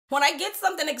When I get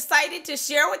something excited to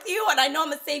share with you and I know I'm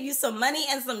gonna save you some money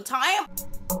and some time,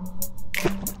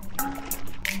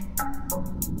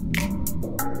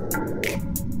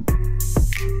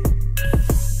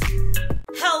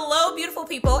 hello beautiful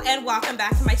people and welcome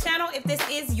back to my channel. If this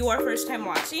is your first time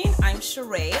watching, I'm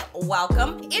Cheraye.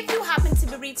 Welcome. If you happen to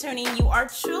be returning, you are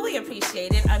truly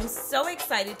appreciated. I'm so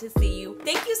excited to see you.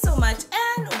 Thank you so much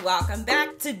and welcome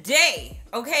back. Today,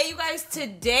 okay, you guys,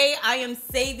 today I am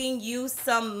saving you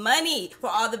some money for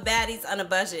all the baddies on a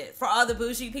budget, for all the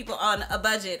bougie people on a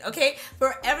budget, okay?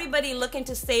 For everybody looking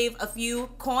to save a few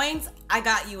coins, I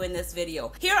got you in this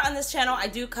video. Here on this channel, I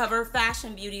do cover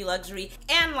fashion, beauty, luxury,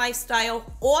 and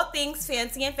lifestyle, all things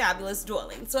fancy and fabulous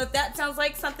dwelling. So if that sounds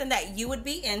like something that you would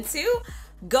be into,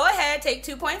 go ahead, take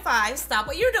 2.5, stop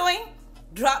what you're doing,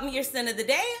 drop me your sin of the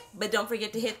day, but don't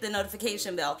forget to hit the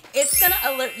notification bell. It's gonna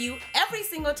alert you every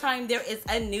single time there is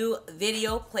a new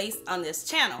video placed on this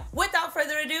channel. Without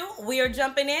further ado, we are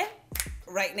jumping in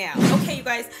right now. Okay, you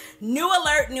guys, new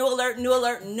alert, new alert, new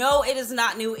alert. No, it is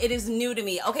not new. It is new to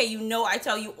me. Okay, you know I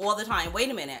tell you all the time. Wait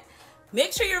a minute.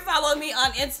 Make sure you're following me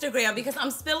on Instagram because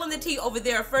I'm spilling the tea over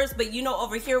there first, but you know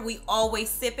over here we always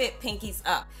sip it, pinkies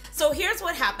up. So here's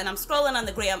what happened. I'm scrolling on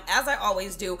the gram as I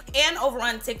always do and over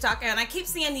on TikTok, and I keep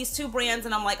seeing these two brands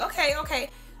and I'm like, okay,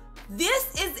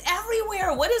 this is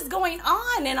everywhere. What is going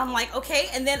on? And I'm like, okay.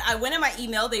 And then I went in my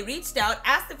email, they reached out,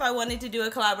 asked if I wanted to do a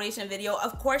collaboration video.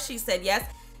 Of course she said yes.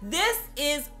 This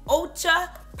is Ocha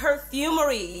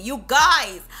Perfumery, you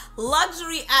guys.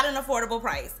 Luxury at an affordable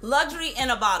price. Luxury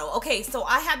in a bottle. Okay, so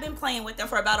I have been playing with it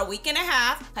for about a week and a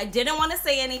half. I didn't want to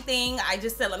say anything. I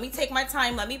just said, let me take my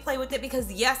time, let me play with it,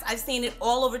 because yes, I've seen it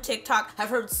all over TikTok. I've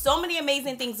heard so many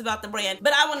amazing things about the brand,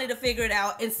 but I wanted to figure it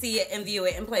out and see it and view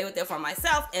it and play with it for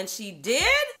myself, and she did.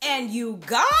 And you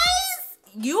guys,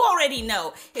 you already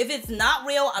know. If it's not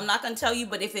real, I'm not going to tell you,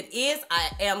 but if it is, I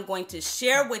am going to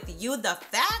share with you the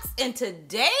facts. And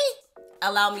today,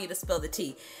 allow me to spill the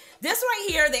tea. This right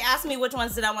here, they asked me which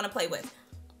ones did I want to play with.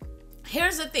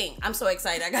 Here's the thing. I'm so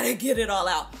excited. I got to get it all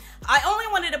out. I only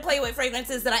wanted to play with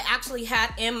fragrances that I actually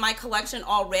had in my collection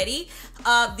already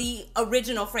of the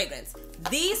original fragrance.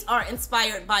 These are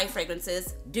inspired by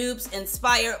fragrances, dupes,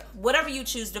 inspired, whatever you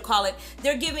choose to call it.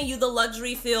 They're giving you the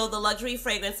luxury feel, the luxury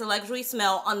fragrance, the luxury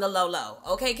smell on the low.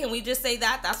 Okay, can we just say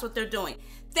that? That's what they're doing.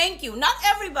 Thank you. Not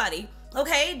everybody.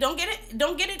 Okay, don't get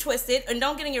it twisted and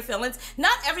don't get in your feelings.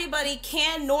 Not everybody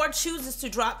can nor chooses to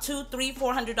drop $200, $300,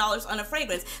 $400 on a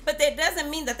fragrance, but that doesn't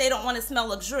mean that they don't want to smell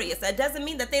luxurious. That doesn't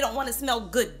mean that they don't want to smell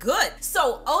good.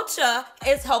 So Ocha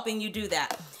is helping you do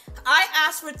that. I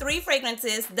asked for 3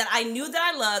 fragrances that I knew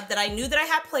that I loved, that I knew that I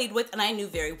had played with, and I knew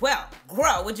very well.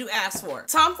 Girl, what'd you ask for?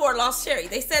 Tom Ford Lost Cherry.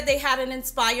 They said they had an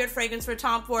inspired fragrance for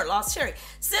Tom Ford Lost Cherry.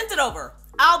 Sent it over.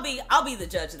 I'll be the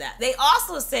judge of that. They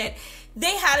also said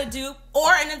they had a dupe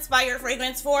or an inspired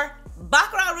fragrance for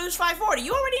Baccarat Rouge 540.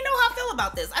 You already know how I feel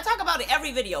about this. I talk about it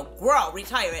every video. Girl,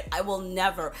 retire it. I will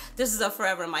never. This is a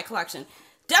forever in my collection.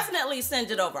 Definitely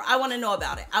send it over. I want to know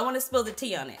about it. I want to spill the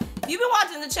tea on it. If you've been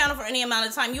watching the channel for any amount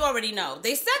of time, you already know.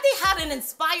 They said they had an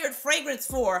inspired fragrance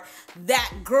for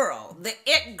that girl, the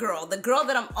it girl, the girl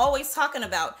that I'm always talking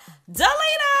about, Delina.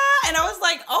 And I was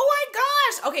like, oh my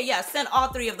gosh. Okay, yeah, send all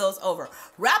 3 of those over.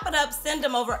 Wrap it up, send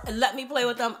them over, and let me play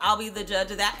with them. I'll be the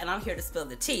judge of that, and I'm here to spill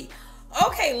the tea.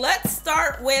 Okay, let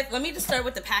me just start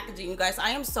with the packaging, you guys. I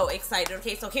am so excited.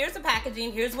 Okay, so here's the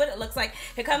packaging. Here's what it looks like.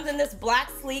 It comes in this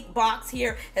black sleek box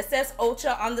here. It says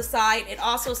Ocha on the side. It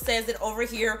also says it over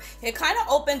here. It kind of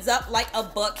opens up like a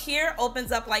book here.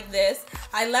 Opens up like this.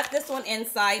 I left this one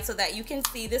inside so that you can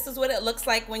see. This is what it looks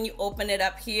like when you open it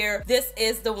up here. This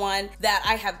is the one that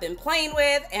I have been playing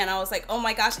with, and I was like, oh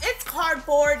my gosh, it's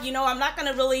cardboard. You know, I'm not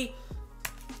gonna really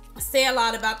say a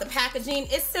lot about the packaging.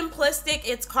 It's simplistic,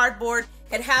 it's cardboard.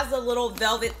 It has a little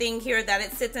velvet thing here that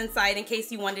it sits inside in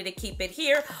case you wanted to keep it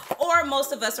here, or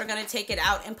most of us are going to take it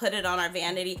out and put it on our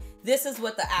vanity. This is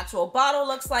what the actual bottle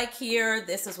looks like here.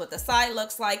 This is what the side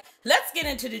looks like. Let's get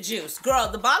into the juice. Girl,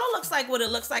 the bottle looks like what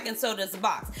it looks like, and so does the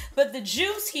box. But the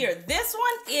juice here, this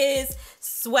one is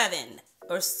SWEVEN.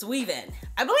 Or SWEVEN.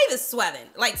 I believe it's SWEVEN,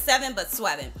 like 7 but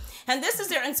SWEVEN. And this is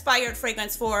their inspired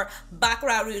fragrance for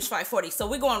Baccarat Rouge 540. So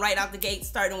we're going right out the gate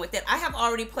starting with it. I have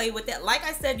already played with it. Like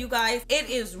I said, you guys, it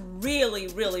is really,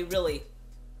 really, really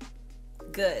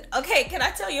good. Okay, can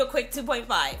I tell you a quick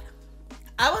 2.5?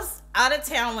 I was out of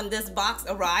town when this box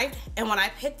arrived, and when I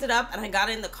picked it up and I got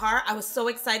it in the car, I was so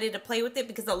excited to play with it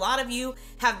because a lot of you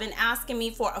have been asking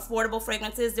me for affordable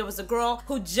fragrances. There was a girl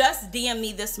who just DM'd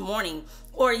me this morning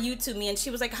or YouTube me, and she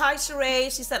was like, hi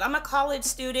Cheraye, she said, I'm a college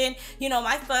student, you know,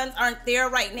 my funds aren't there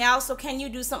right now, so can you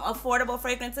do some affordable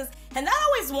fragrances? And that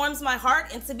always warms my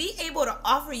heart, and to be able to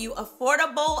offer you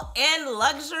affordable and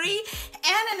luxury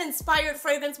and an inspired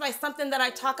fragrance by something that I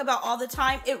talk about all the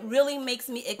time, it really makes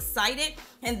me excited.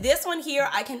 And this one here,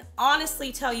 I can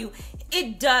honestly tell you,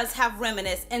 it does have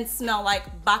reminisce and smell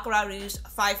like Baccarat Rouge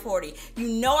 540. You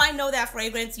know I know that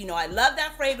fragrance. You know I love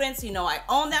that fragrance. You know I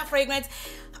own that fragrance.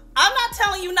 I'm not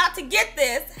telling you not to get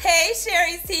this. Hey,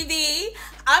 Sherry's TV.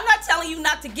 I'm not telling you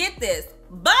not to get this.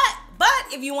 But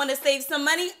if you want to save some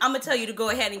money, I'm going to tell you to go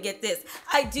ahead and get this.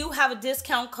 I do have a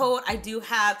discount code. I do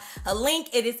have a link.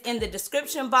 It is in the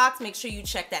description box. Make sure you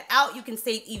check that out. You can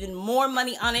save even more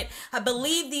money on it. I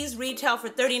believe these retail for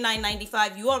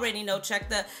 $39.95. You already know. Check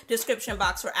the description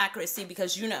box for accuracy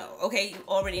because you know, okay? You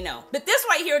already know. But this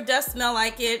right here does smell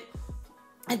like it.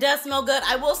 It does smell good.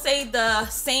 I will say the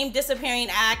same disappearing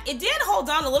act. It did hold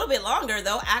on a little bit longer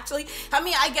though, actually. I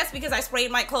mean, I guess because I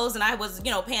sprayed my clothes and I was,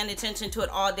 you know, paying attention to it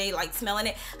all day, like smelling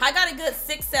it. I got a good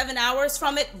 6-7 hours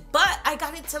from it, but I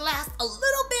got it to last a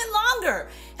little bit longer.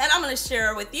 And I'm gonna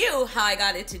share with you how I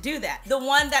got it to do that. The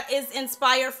one that is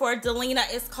inspired for Delina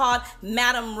is called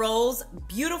Madame Rose.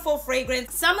 Beautiful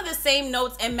fragrance. Some of the same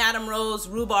notes in Madame Rose,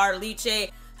 rhubarb,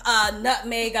 lychee,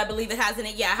 nutmeg, I believe it has in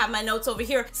it. Yeah, I have my notes over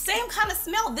here. Same kind of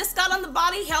smell. This got on the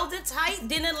body, held it tight,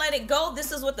 didn't let it go.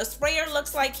 This is what the sprayer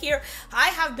looks like here. I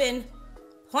have been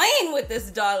playing with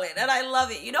this darling and I love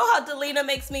it. You know how Delina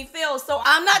makes me feel. So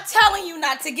I'm not telling you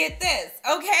not to get this,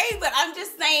 okay? But I'm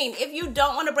just saying, if you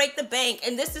don't want to break the bank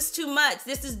and this is too much,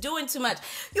 this is doing too much,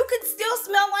 you could still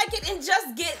smell like it and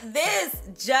just get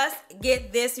this. Just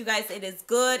get this, you guys. It is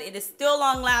good. It is still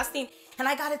long lasting. And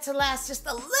I got it to last just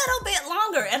a little bit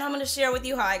longer. And I'm going to share with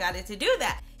you how I got it to do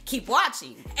that. Keep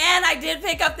watching. And I did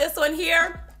pick up this one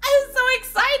here. I'm so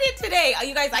excited today.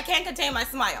 You guys, I can't contain my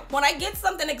smile. When I get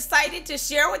something excited to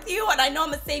share with you and I know I'm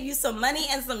gonna save you some money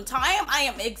and some time, I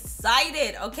am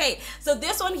excited. Okay, so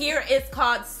this one here is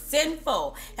called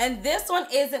SINFUL. And this one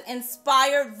is an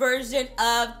inspired version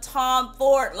of Tom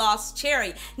Ford Lost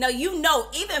Cherry. Now, you know,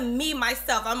 even me,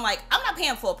 myself, I'm like, I'm not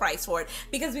paying full price for it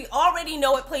because we already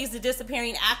know it plays the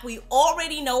disappearing act. We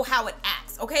already know how it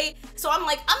acts, okay? So I'm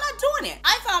like, I'm not doing it.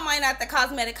 I found mine at the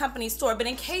cosmetic company store, but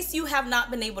in case you have not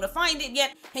been able to find it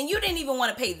yet and you didn't even want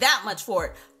to pay that much for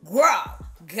it, girl,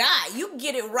 guy, you can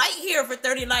get it right here for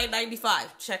 $39.95.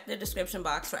 Check the description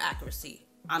box for accuracy.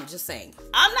 I'm just saying.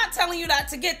 I'm not telling you not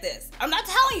to get this. I'm not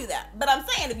telling you that. But I'm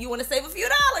saying if you want to save a few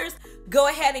dollars, go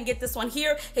ahead and get this one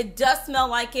here. It does smell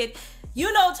like it.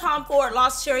 You know Tom Ford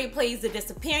Lost Cherry plays the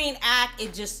disappearing act.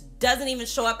 It just doesn't even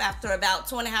show up after about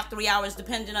 2.5, 3 hours,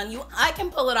 depending on you. I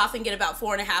can pull it off and get about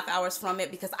 4.5 hours from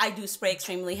it because I do spray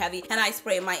extremely heavy and I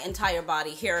spray my entire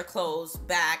body, hair, clothes,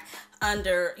 back,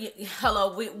 under.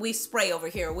 Hello, we spray over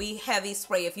here. We heavy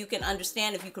spray. If you can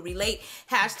understand, if you can relate,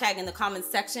 hashtag in the comments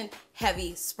section,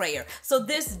 heavy sprayer. So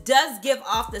this does give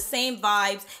off the same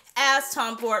vibes as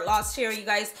Tom Ford Lost Cherry, you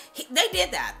guys. They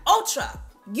did that. Ultra.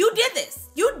 You did this.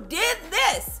 You did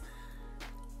this.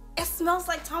 It smells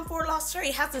like Tom Ford Lost Cherry.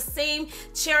 It has the same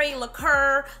cherry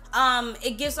liqueur.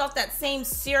 It gives off that same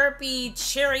syrupy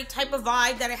cherry type of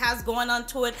vibe that it has going on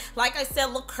to it. Like I said,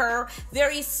 liqueur,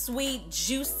 very sweet,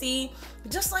 juicy,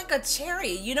 just like a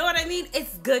cherry. You know what I mean?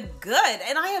 It's good.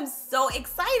 And I am so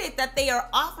excited that they are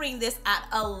offering this at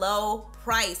a low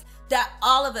price, that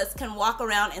all of us can walk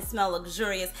around and smell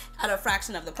luxurious at a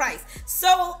fraction of the price.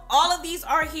 So all of these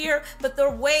are here, but the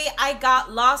way I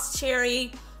got Lost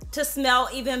Cherry to smell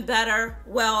even better,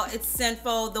 well, it's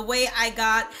SINFUL. The way I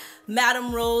got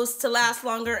Madame Rose to last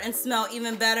longer and smell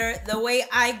even better, the way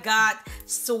I got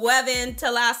SWEVEN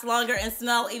to last longer and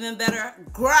smell even better,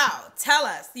 growl, tell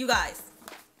us, you guys.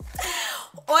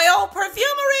 Oil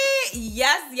perfumery,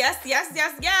 yes.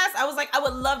 I was like, I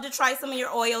would love to try some of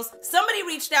your oils. Somebody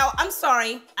reached out. I'm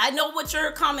sorry, I know what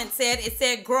your comment said. It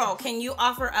said, girl, can you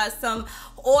offer us some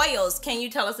oils? Can you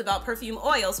tell us about perfume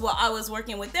oils? Well, I was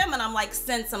working with them and I'm like,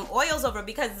 send some oils over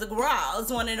because the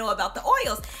girls want to know about the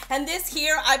oils. And this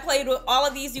here, I played with all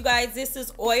of these, you guys. This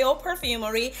is oil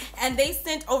perfumery and they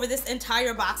sent over this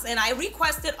entire box and I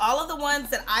requested all of the ones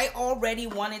that I already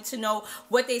wanted to know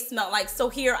what they smelled like. So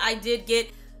here I did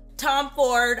get Tom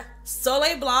Ford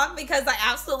Soleil Blanc because I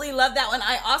absolutely love that one.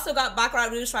 I also got Baccarat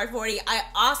Rouge 540. I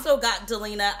also got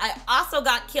Delina. I also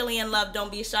got Killian Love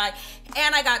Don't Be Shy.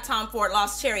 And I got Tom Ford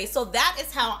Lost Cherry. So that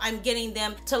is how I'm getting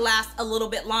them to last a little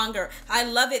bit longer. I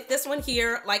love it. This one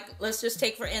here, like let's just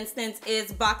take for instance,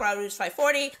 is Baccarat Rouge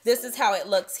 540. This is how it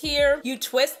looks here. You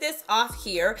twist this off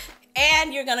here.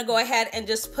 and you're gonna go ahead and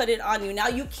just put it on you. Now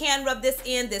you can rub this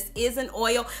in. This is an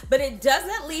oil, but it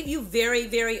doesn't leave you very,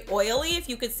 very oily. If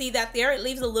you could see that there, it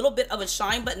leaves a little bit of a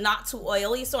shine, but not too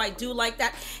oily. So I do like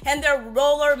that. And their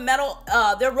roller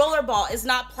ball is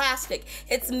not plastic.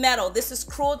 It's metal. This is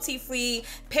cruelty-free,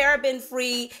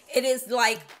 paraben-free. It is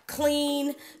like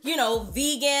clean, you know,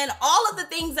 vegan, all of the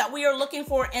things that we are looking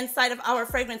for inside of our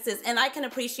fragrances. And I can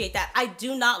appreciate that. I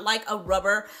do not like a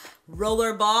rubber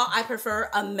roller ball. I prefer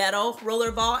a metal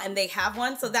roller ball, and they have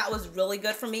one, so that was really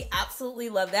good for me. Absolutely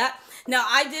love that. Now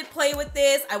I did play with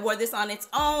this. I wore this on its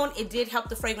own. It did help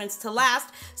the fragrance to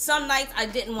last. Some nights I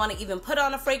didn't want to even put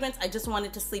on a fragrance. I just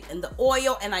wanted to sleep in the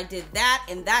oil, and I did that,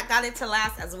 and that got it to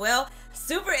last as well.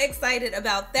 Super excited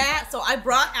about that. So I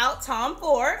brought out Tom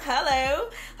Ford. Hello.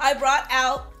 I brought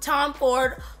out Tom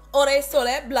Ford Eau de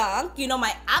Soleil Blanc. You know,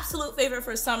 my absolute favorite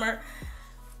for summer.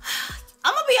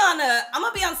 I'm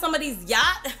gonna be on somebody's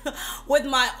yacht with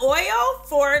my oil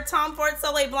for Tom Ford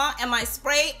Soleil Blanc and my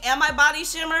spray and my body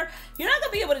shimmer. You're not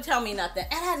gonna be able to tell me nothing.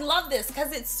 And I love this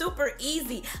because it's super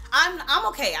easy. I'm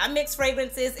okay. I mix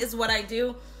fragrances is what I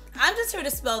do. I'm just here to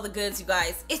spell the goods, you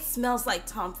guys. It smells like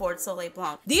Tom Ford Soleil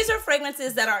Blanc. These are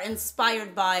fragrances that are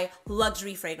inspired by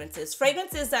luxury fragrances.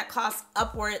 Fragrances that cost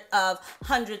upward of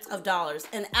hundreds of dollars.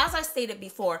 And as I stated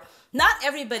before, not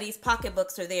everybody's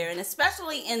pocketbooks are there. And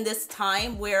especially in this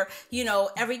time where, you know,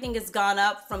 everything has gone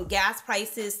up from gas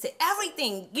prices to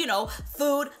everything, you know,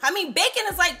 food. I mean, bacon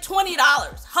is like $20.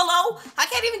 Hello? I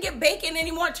can't even get bacon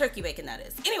anymore. Turkey bacon, that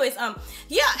is. Anyways,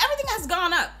 yeah, everything has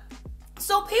gone up.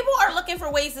 So people are looking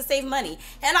for ways to save money,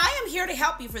 and I am here to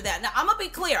help you for that. Now, I'm gonna be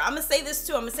clear. I'm gonna say this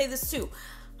too.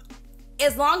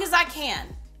 As long as I can,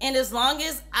 and as long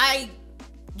as I,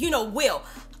 you know, will,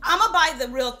 I'm gonna buy the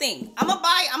real thing. I'm gonna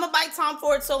buy Tom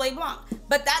Ford Soleil Blanc.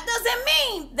 But that doesn't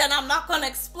mean that I'm not gonna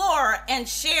explore and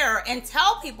share and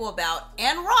tell people about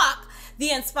and rock the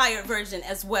inspired version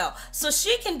as well. So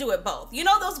she can do it both. You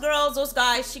know, those girls, those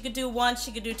guys, she could do one,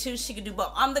 she could do two, she could do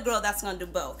both. I'm the girl that's gonna do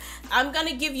both. I'm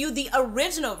gonna give you the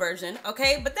original version,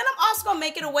 okay? But then I'm also gonna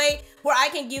make it a way where I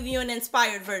can give you an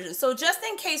inspired version. So just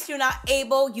in case you're not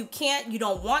able, you can't, you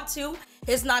don't want to,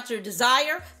 it's not your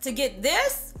desire to get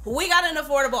this, we got an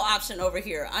affordable option over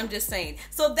here. I'm just saying.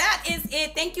 So that is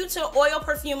it. Thank you to Oil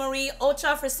Perfumery,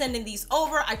 Ocha, for sending these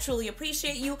over. I truly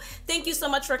appreciate you. Thank you so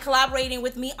much for collaborating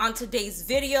with me on today's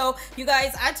video. You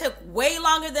guys, I took way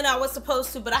longer than I was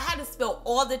supposed to, but I had to spill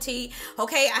all the tea,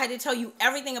 okay? I had to tell you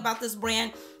everything about this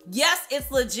brand. Yes,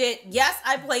 it's legit. Yes,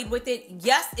 I played with it.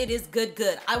 Yes, it is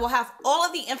good. I will have all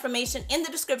of the information in the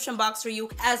description box for you,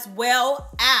 as well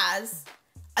as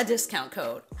a discount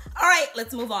code. All right,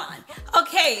 let's move on.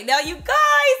 Okay, now you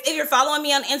guys, if you're following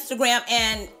me on Instagram,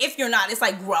 and if you're not, it's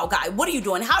like, bro, guy, what are you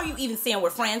doing? How are you even saying we're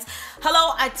friends?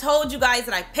 Hello, I told you guys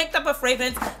that I picked up a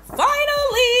fragrance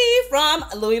finally from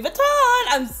Louis Vuitton.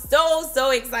 I'm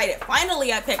so excited.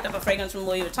 Finally, I picked up a fragrance from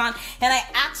Louis Vuitton, and I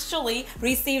actually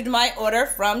received my order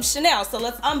from Chanel. So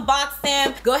let's unbox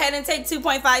them. Go ahead and take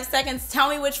 2.5 seconds. Tell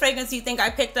me which fragrance you think I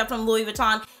picked up from Louis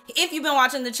Vuitton. If you've been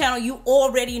watching the channel, you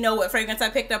already know what fragrance I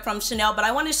picked up from Chanel, but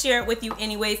I want to share it with you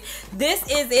anyways. This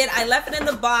is it. I left it in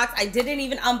the box. I didn't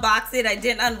even unbox it. I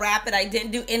didn't unwrap it. I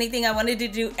didn't do anything. I wanted to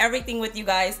do everything with you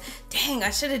guys. Dang,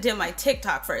 I should have done my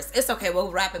TikTok first. It's okay.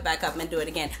 We'll wrap it back up and do it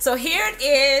again. So here it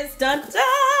is. Dun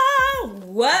dun!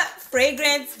 What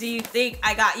fragrance do you think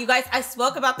I got? You guys, I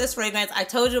spoke about this fragrance. I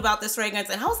told you about this fragrance,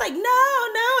 and I was like, no,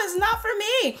 it's not for me.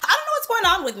 I don't know what's going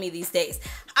on with me these days.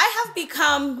 I have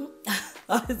become,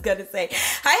 I was gonna say,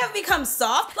 I have become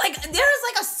soft. Like, there is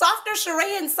like a softer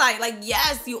Cheraye inside. Like,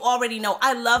 yes, you already know.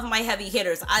 I love my heavy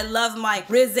hitters. I love my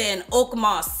resin, oak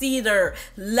moss, cedar,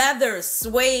 leather,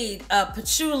 suede,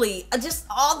 patchouli, just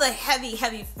all the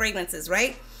heavy fragrances,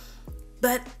 right?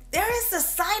 But there is a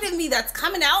side of me that's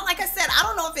coming out. Like I said, I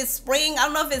don't know if it's spring. I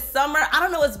don't know if it's summer. I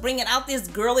don't know what's bringing out this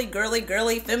girly,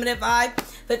 feminine vibe.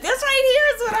 But this right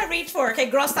here is what I reach for. Okay,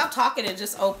 girl, stop talking and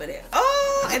just open it.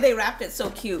 Oh, and they wrapped it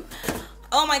so cute.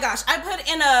 Oh my gosh, I put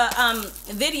in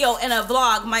a video in a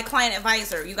vlog, my client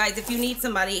advisor. You guys, if you need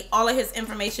somebody, all of his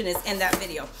information is in that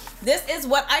video. This is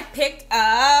what I picked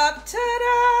up.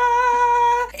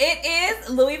 Ta-da! It is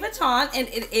Louis Vuitton, and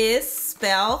it is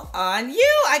Spell on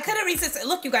You. I couldn't resist it.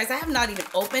 Look, you guys, I have not even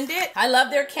opened it. I love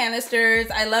their canisters.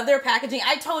 I love their packaging.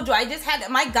 I told you, I just had,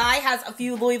 my guy has a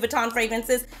few Louis Vuitton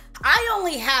fragrances. I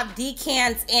only have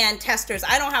decants and testers.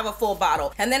 I don't have a full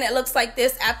bottle. And then it looks like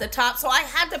this at the top. So I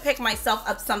had to pick myself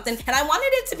up something, and I wanted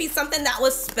it to be something that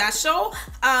was special.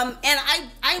 And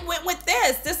I went with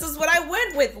this. This is what I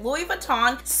went with. Louis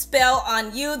Vuitton Spell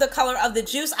on You, the color of the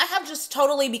juice. I have just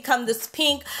totally become this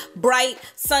pink, bright,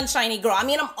 sunshiny girl. I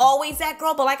mean, I'm always that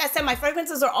girl, but like I said, my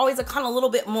fragrances are always a kind of little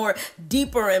bit more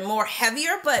deeper and more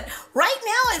heavier. But right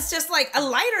now, it's just like a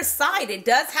lighter side. It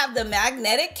does have the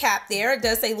magnetic cap there. It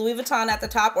does say Louis Vuitton at the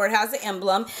top, or it has the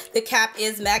emblem. The cap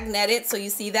is magnetic, so you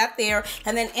see that there.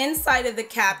 And then inside of the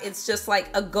cap, it's just like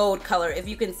a gold color, if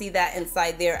you can see that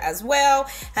inside there as well.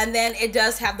 And then it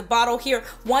does have the bottle here.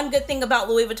 One good thing about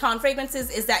Louis Vuitton fragrances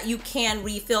is that you can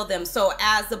refill them. So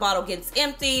as the bottle gets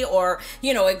empty, or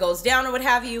you know, it goes down or what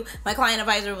have you, my client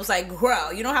advisor was like,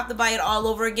 girl, you don't have to buy it all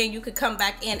over again. You could come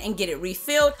back in and get it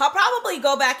refilled. I'll probably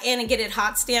go back in and get it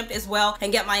hot stamped as well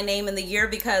and get my name in the year,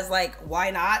 because like,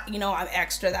 why not? You know, I'm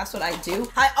extra. That's what I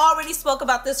do. I already spoke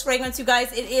about this fragrance, you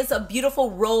guys. It is a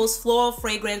beautiful rose floral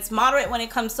fragrance, moderate when it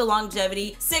comes to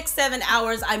longevity, 6-7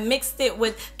 hours. I mixed it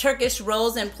with Turkish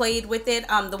rose and played with it.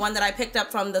 The one that I picked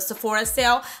up from the Sephora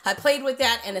sale, I played with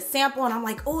that in a sample, and I'm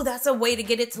like, oh, that's a way to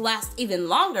get it to last even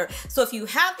longer. So if you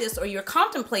have this or you're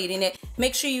contemplating it,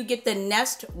 make sure you get the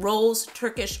Nest Rose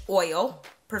Turkish Oil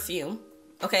perfume,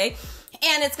 okay?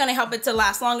 And it's gonna help it to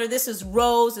last longer. This is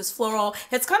rose, it's floral,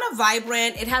 it's kind of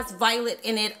vibrant, it has violet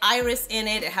in it, iris in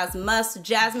it, it has musk,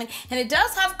 jasmine, and it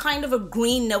does have kind of a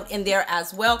green note in there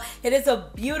as well. It is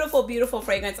a beautiful, beautiful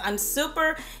fragrance. I'm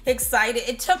super excited.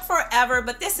 It took forever,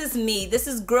 but this is me. This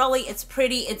is girly, it's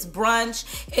pretty, it's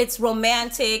brunch, it's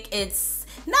romantic, it's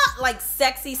not like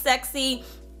sexy, sexy.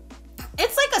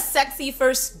 It's like a sexy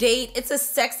first date. It's a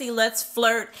sexy let's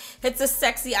flirt. It's a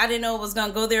sexy I didn't know it was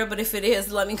gonna go there, but if it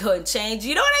is, let me go and change.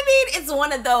 You know what I mean? It's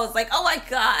one of those like, oh my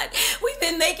God, we've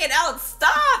been making out.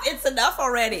 Stop. It's enough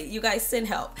already. You guys send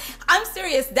help. I'm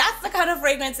serious. That's the kind of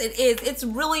fragrance it is. It's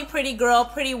really pretty girl,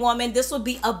 pretty woman. This would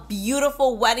be a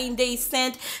beautiful wedding day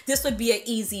scent. This would be an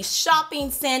easy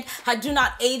shopping scent. I do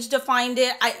not age define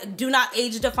it.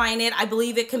 I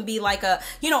believe it can be like a,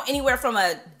 you know, anywhere from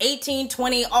a 18,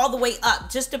 20, all the way up.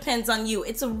 Just depends on you.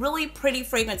 It's a really pretty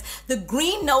fragrance. The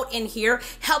green note in here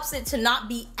helps it to not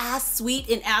be as sweet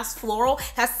and as floral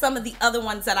as some of the other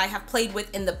ones that I have played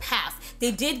with in the past.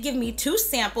 They did give me 2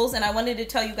 samples, and I wanted to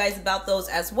tell you guys about those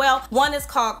as well. One is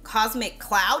called Cosmic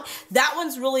Cloud. That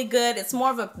one's really good. It's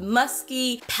more of a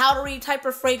musky, powdery type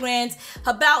of fragrance,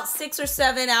 about 6 or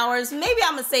 7 hours. Maybe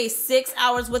I'm gonna say 6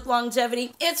 hours with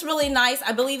longevity. It's really nice.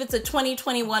 I believe it's a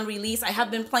 2021 release. I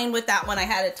have been playing with that one. I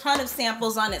had a ton of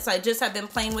samples on it, so I just have been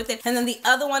playing with it. And then the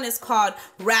other one is called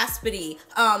Raspberry.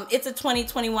 It's a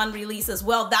 2021 release as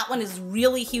well. That one is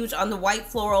really huge on the white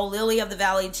floral, lily of the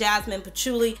valley, jasmine,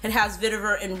 patchouli. It has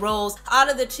vetiver and rose. Out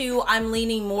of the 2, I'm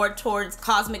leaning more towards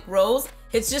Cosmic Rose.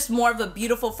 It's just more of a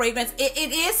beautiful fragrance.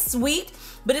 It is sweet,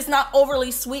 but it's not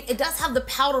overly sweet. It does have the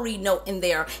powdery note in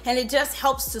there, and it just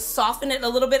helps to soften it a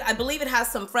little bit. I believe it has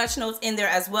some fresh notes in there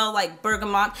as well, like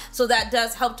bergamot, so that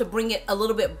does help to bring it a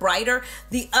little bit brighter.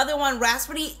 The other one,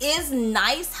 Raspberry, is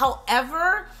nice.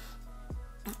 However,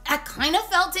 I kind of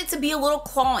felt it to be a little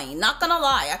cloying, not gonna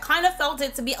lie. I kind of felt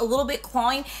it to be a little bit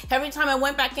cloying. Every time I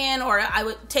went back in, or I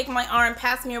would take my arm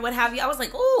past me or what have you, I was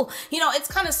like, ooh, you know, it's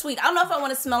kind of sweet. I don't know if I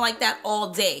want to smell like that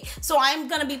all day. So I'm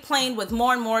gonna be playing with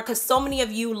more and more, because so many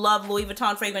of you love Louis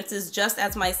Vuitton fragrances just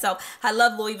as myself. I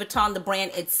love Louis Vuitton, the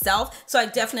brand itself. So I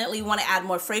definitely want to add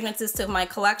more fragrances to my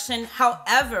collection.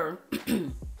 However,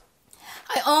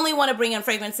 I only want to bring in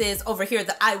fragrances over here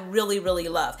that I really, really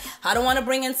love. I don't want to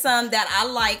bring in some that I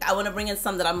like. I want to bring in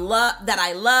some that I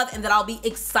love and that I'll be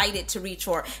excited to reach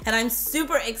for. And I'm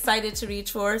super excited to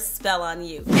reach for Spell on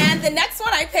You. And the next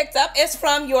one I picked up is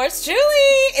from yours truly.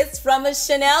 It's from a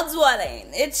Chanel dwelling.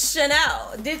 It's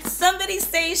Chanel. Did somebody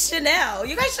say Chanel?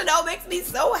 You guys, Chanel makes me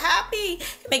so happy.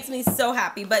 It makes me so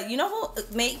happy. But you know who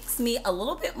makes me a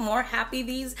little bit more happy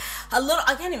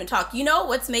I can't even talk. You know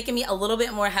what's making me a little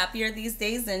bit more happier these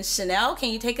days than Chanel? Can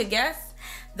you take a guess?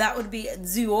 That would be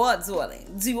Dior dwelling.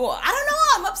 Dior. I don't know.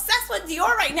 I'm obsessed with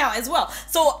Dior right now as well.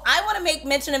 So I want to make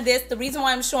mention of this. The reason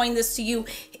why I'm showing this to you,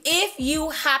 if you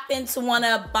happen to want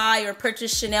to buy or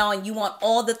purchase Chanel and you want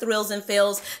all the thrills and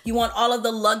feels, you want all of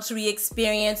the luxury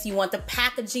experience, you want the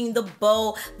packaging, the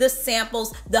bow, the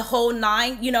samples, the whole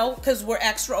 9, you know, because we're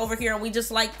extra over here and we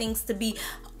just like things to be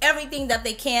everything that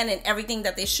they can and everything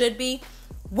that they should be.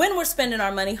 When we're spending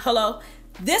our money, hello,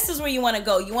 this is where you want to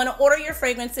go. You want to order your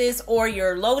fragrances or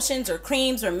your lotions or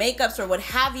creams or makeups or what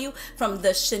have you from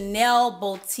the Chanel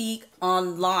boutique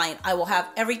online. I will have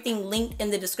everything linked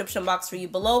in the description box for you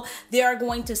below. They are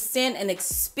going to send an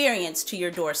experience to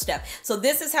your doorstep. So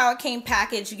this is how it came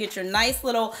packaged. You get your nice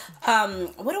little,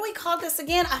 what do we call this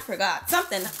again? I forgot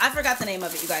something. I forgot the name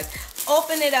of it, you guys.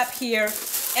 Open it up here.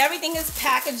 Everything is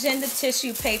packaged in the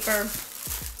tissue paper.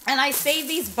 And I save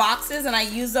these boxes and I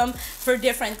use them for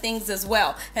different things as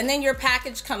well. And then your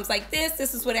package comes like this.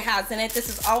 This is what it has in it. This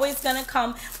is always gonna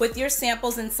come with your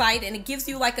samples inside, and it gives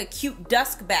you like a cute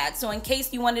dusk bag. So in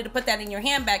case you wanted to put that in your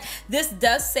handbag, this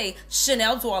does say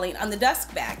Chanel Dwelling on the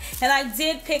dusk bag. And I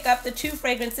did pick up the 2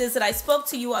 fragrances that I spoke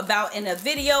to you about in a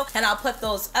video, and I'll put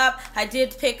those up. I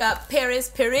did pick up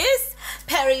Paris.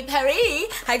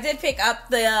 I did pick up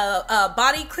the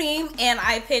body cream, and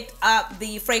I picked up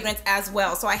the fragrance as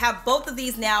well. So I have both of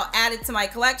these now added to my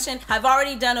collection. I've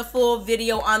already done a full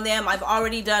video on them. I've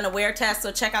already done a wear test,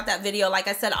 so check out that video. Like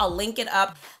I said, I'll link it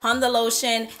up on the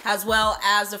lotion as well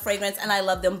as the fragrance, and I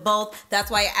love them both. That's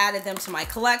why I added them to my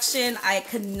collection. I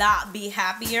could not be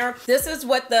happier. This is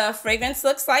what the fragrance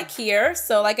looks like here.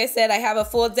 So like I said, I have a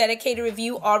full dedicated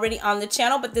review already on the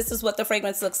channel, but this is what the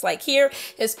fragrance looks like here.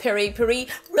 It's Peri.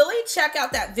 Really check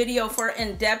out that video for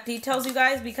in-depth details, you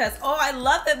guys, because oh, I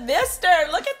love the mister.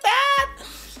 Look at that.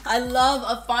 I love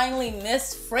a finely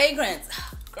mist fragrance.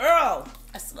 Girl,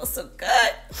 I smell so good.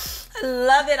 I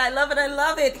love it. I love it. I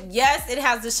love it. Yes, it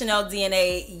has the Chanel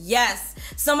DNA. Yes.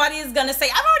 Somebody is going to say,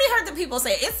 I've already heard the people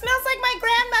say, it smells like my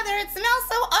grandmother. It smells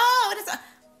so, oh, it is.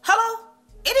 Hello?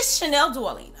 It is Chanel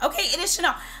Dwelling. Okay, it is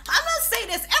Chanel. I'm going to say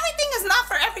this. Everything is not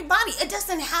for everybody. It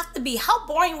doesn't have to be. How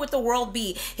boring would the world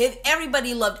be if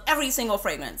everybody loved every single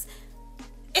fragrance?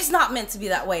 It's not meant to be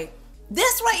that way.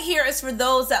 This right here is for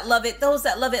those that love it, those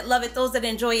that love it, those that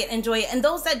enjoy it, and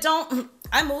those that don't,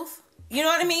 I move. You know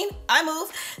what I mean? I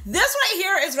move. This right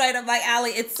here is right up my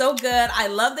alley. It's so good. I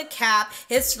love the cap.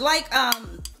 It's like,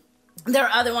 there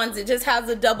are other ones. It just has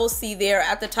a double C there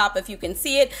at the top if you can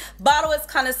see it. Bottle is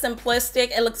kind of simplistic.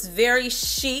 It looks very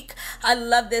chic. I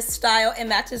love this style. It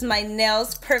matches my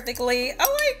nails perfectly.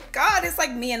 Oh my God, it's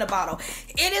like me in a bottle.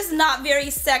 It is not very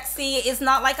sexy. It's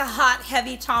not like a hot,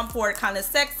 heavy Tom Ford kind of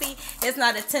sexy. It's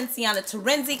not a Tiziana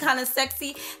Terenzi kind of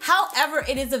sexy. However,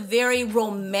 it is a very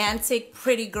romantic,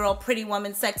 pretty girl, pretty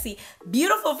woman, sexy,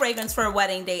 beautiful fragrance for a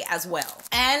wedding day as well.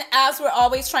 And as we're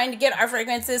always trying to get our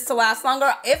fragrances to last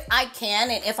longer, if I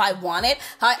can and if I want it,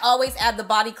 I always add the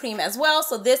body cream as well.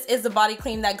 So this is the body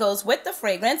cream that goes with the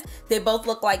fragrance. They both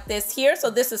look like this here. So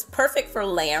this is perfect for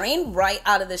layering right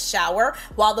out of the shower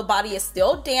while the body is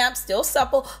still damp, still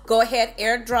supple. Go ahead,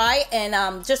 air dry,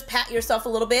 and just pat yourself a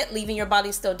little bit, leaving your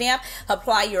body still damp.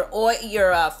 Apply your oil,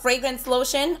 your fragrance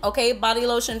lotion, okay, body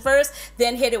lotion first,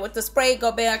 then hit it with the spray.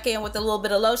 Go back in with a little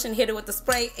bit of lotion, hit it with the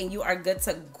spray, and you are good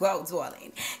to go,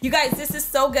 Dwelling. You guys, this is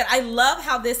so good. I love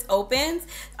how this opens.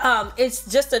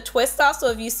 It's just a twist off,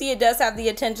 so if you see, it does have the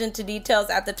attention to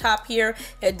details at the top here.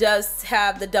 It does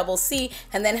have the double C,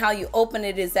 and then how you open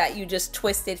it is that you just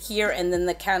twist it here, and then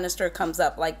the canister comes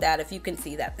up like that, if you can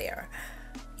see that there.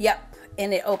 Yep,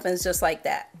 and it opens just like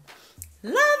that.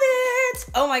 Love it.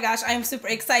 Oh my gosh, I am super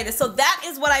excited. So that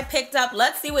is what I picked up.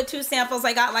 Let's see what 2 samples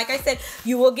I got. Like I said,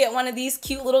 you will get one of these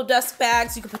cute little dust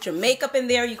bags. You can put your makeup in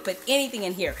there. You can put anything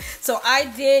in here. So I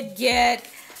did get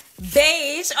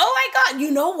beige. Oh my God.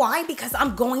 You know why? Because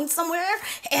I'm going somewhere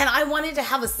and I wanted to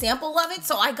have a sample of it.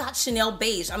 So I got Chanel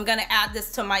beige. I'm going to add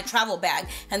this to my travel bag.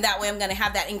 And that way I'm going to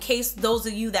have that in case those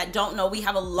of you that don't know, we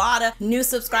have a lot of new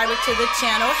subscribers to the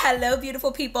channel. Hello,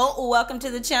 beautiful people. Welcome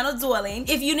to the channel, Dwelling.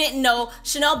 If you didn't know,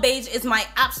 Chanel beige is my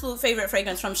absolute favorite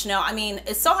fragrance from Chanel. I mean,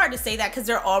 it's so hard to say that because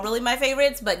they're all really my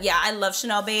favorites, but yeah, I love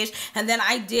Chanel beige. And then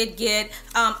I did get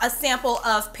a sample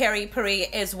of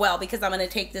Peri as well because I'm going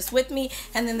to take this with me.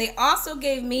 And then they also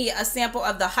gave me a sample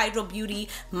of the Hydro Beauty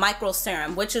Micro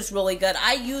Serum, which is really good.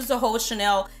 I used the whole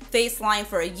Chanel face line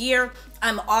for a year.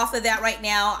 I'm off of that right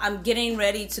now. I'm getting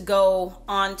ready to go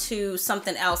on to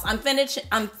something else. I'm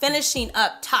finishing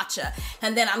up Tatcha,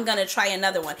 and then I'm gonna try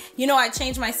another one. You know, I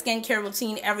change my skincare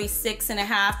routine every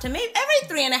 6.5 to maybe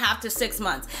every 3.5 to 6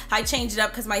 months. I change it up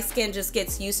because my skin just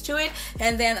gets used to it,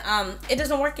 and then it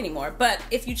doesn't work anymore. But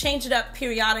if you change it up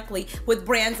periodically with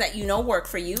brands that you know work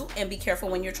for you, and be careful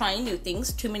when you're trying new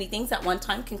things. Too many things at one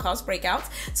time can cause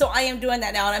breakouts. So I am doing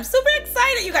that now, and I'm super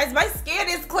excited, you guys. My skin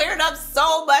is cleared up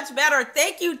so much better.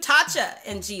 Thank you, Tatcha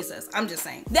and Jesus. I'm just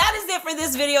saying. That is it for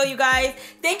this video, you guys.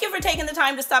 Thank you for taking the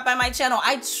time to stop by my channel.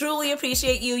 I truly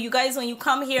appreciate you. You guys, when you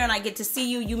come here and I get to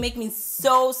see you, you make me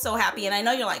so, so happy. And I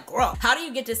know you're like, girl, how do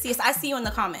you get to see us? I see you in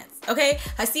the comments. okay?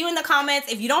 I see you in the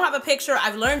comments. If you don't have a picture,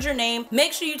 I've learned your name.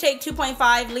 Make sure you take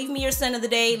 2.5. Leave me your scent of the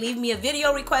day. Leave me a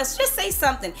video request. Just say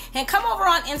something. And come over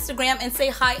on Instagram and say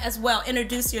hi as well.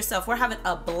 Introduce yourself. We're having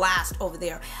a blast over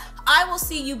there. I will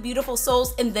see you beautiful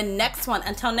souls in the next one.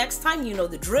 Until next time, you know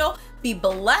the drill. Be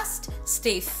blessed,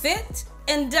 stay fit,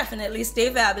 and definitely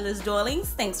stay fabulous, darlings.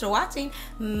 Thanks for watching.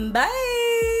 Bye.